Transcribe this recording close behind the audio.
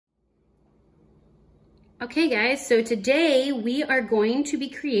Okay guys, so today we are going to be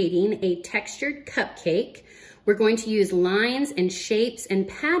creating a textured cupcake. We're going to use lines and shapes and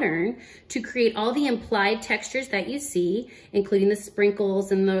pattern to create all the implied textures that you see, including the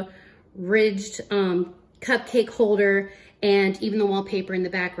sprinkles and the ridged cupcake holder and even the wallpaper in the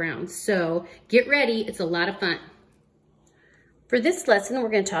background. So get ready, it's a lot of fun. For this lesson, we're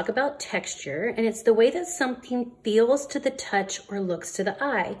going to talk about texture, and it's the way that something feels to the touch or looks to the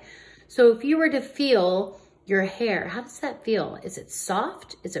eye. So if you were to feel your hair, how does that feel? Is it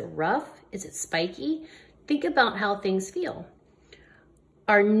soft? Is it rough? Is it spiky? Think about how things feel.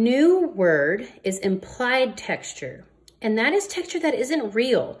 Our new word is implied texture, and that is texture that isn't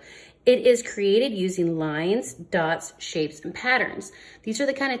real. It is created using lines, dots, shapes, and patterns. These are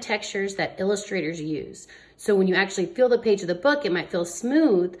the kind of textures that illustrators use. So when you actually feel the page of the book, it might feel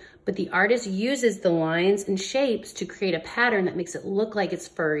smooth, but the artist uses the lines and shapes to create a pattern that makes it look like it's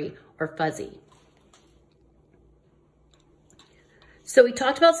furry or fuzzy. So we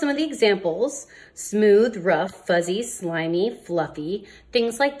talked about some of the examples: smooth, rough, fuzzy, slimy, fluffy,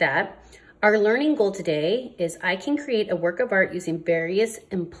 things like that. Our learning goal today is I can create a work of art using various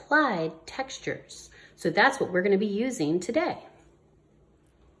implied textures. So that's what we're going to be using today.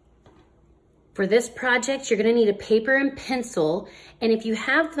 For this project, you're going to need a paper and pencil, and if you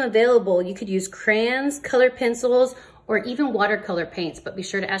have them available, you could use crayons, colored pencils, or even watercolor paints, but be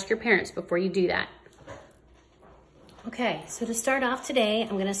sure to ask your parents before you do that. Okay, so to start off today,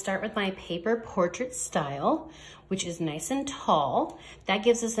 I'm going to start with my paper portrait style, which is nice and tall. That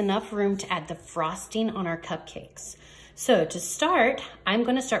gives us enough room to add the frosting on our cupcakes. So to start, I'm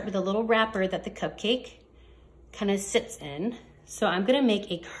going to start with a little wrapper that the cupcake kind of sits in. So I'm going to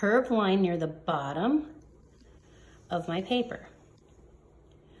make a curved line near the bottom of my paper.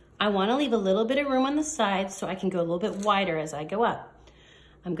 I want to leave a little bit of room on the sides so I can go a little bit wider as I go up.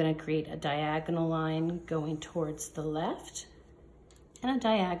 I'm going to create a diagonal line going towards the left and a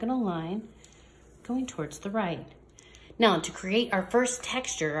diagonal line going towards the right. Now, to create our first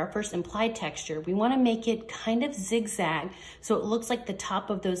texture, our first implied texture, we want to make it kind of zigzag so it looks like the top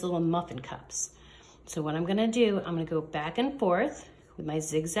of those little muffin cups. So what I'm going to do, I'm going to go back and forth with my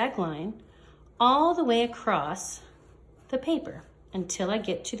zigzag line all the way across the paper until I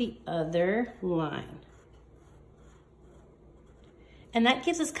get to the other line. And that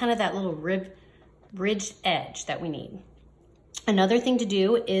gives us kind of that little ridged edge that we need. Another thing to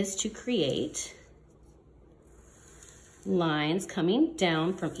do is to create lines coming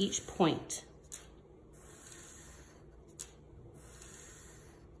down from each point.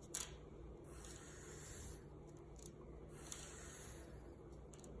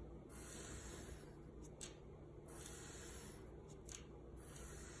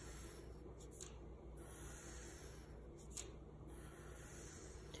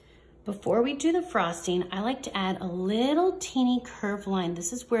 Before we do the frosting, I like to add a little teeny curved line.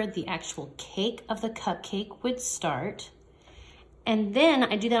 This is where the actual cake of the cupcake would start. And then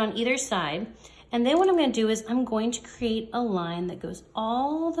I do that on either side. And then what I'm going to do is I'm going to create a line that goes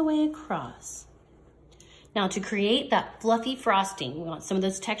all the way across. Now to create that fluffy frosting, we want some of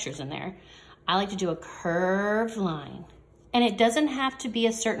those textures in there. I like to do a curved line. And it doesn't have to be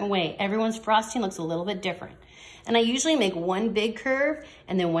a certain way. Everyone's frosting looks a little bit different. And I usually make one big curve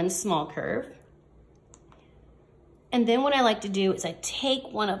and then one small curve. And then what I like to do is I take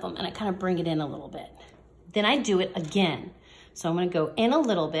one of them and I kind of bring it in a little bit. Then I do it again. So I'm going to go in a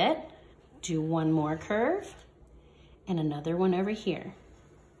little bit, do one more curve, and another one over here.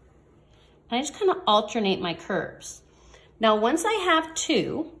 And I just kind of alternate my curves. Now, once I have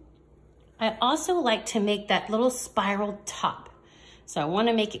two, I also like to make that little spiral top. So I want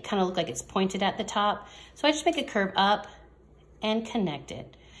to make it kind of look like it's pointed at the top. So I just make a curve up and connect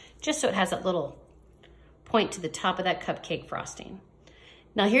it, just so it has that little point to the top of that cupcake frosting.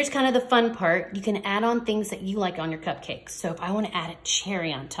 Now here's kind of the fun part. You can add on things that you like on your cupcakes. So if I want to add a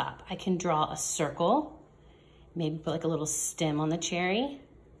cherry on top, I can draw a circle, maybe put like a little stem on the cherry.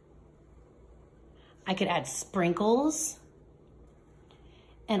 I could add sprinkles.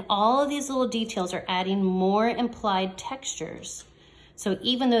 And all of these little details are adding more implied textures. So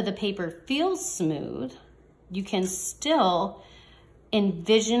even though the paper feels smooth, you can still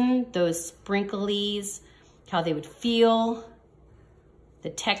envision those sprinklies, how they would feel,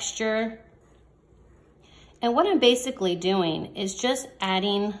 the texture. And what I'm basically doing is just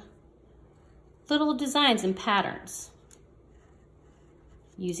adding little designs and patterns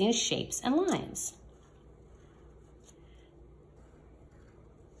using shapes and lines.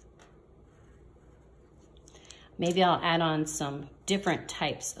 Maybe I'll add on some different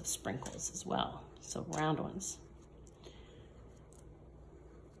types of sprinkles as well, so round ones.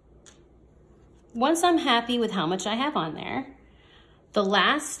 once I'm happy with how much I have on there, the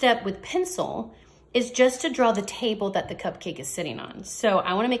last step with pencil is just to draw the table that the cupcake is sitting on. So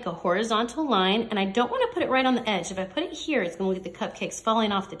I wanna make a horizontal line, and I don't wanna put it right on the edge. If I put it here, it's gonna look like the cupcake's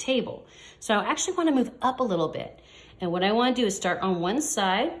falling off the table. So I actually wanna move up a little bit. And what I wanna do is start on one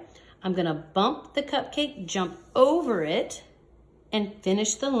side. I'm gonna bump the cupcake, jump over it, and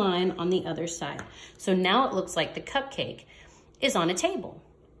finish the line on the other side. So now it looks like the cupcake is on a table.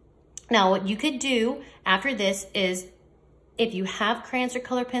 Now what you could do after this is, if you have crayons or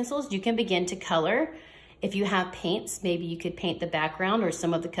color pencils, you can begin to color. If you have paints, maybe you could paint the background or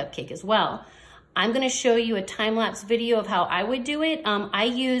some of the cupcake as well. I'm gonna show you a time-lapse video of how I would do it. I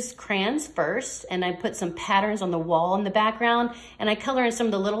use crayons first, and I put some patterns on the wall in the background, and I color in some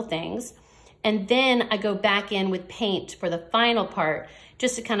of the little things. And then I go back in with paint for the final part,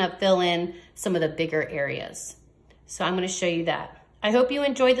 just to kind of fill in some of the bigger areas. So I'm gonna show you that. I hope you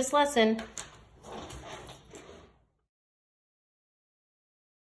enjoyed this lesson.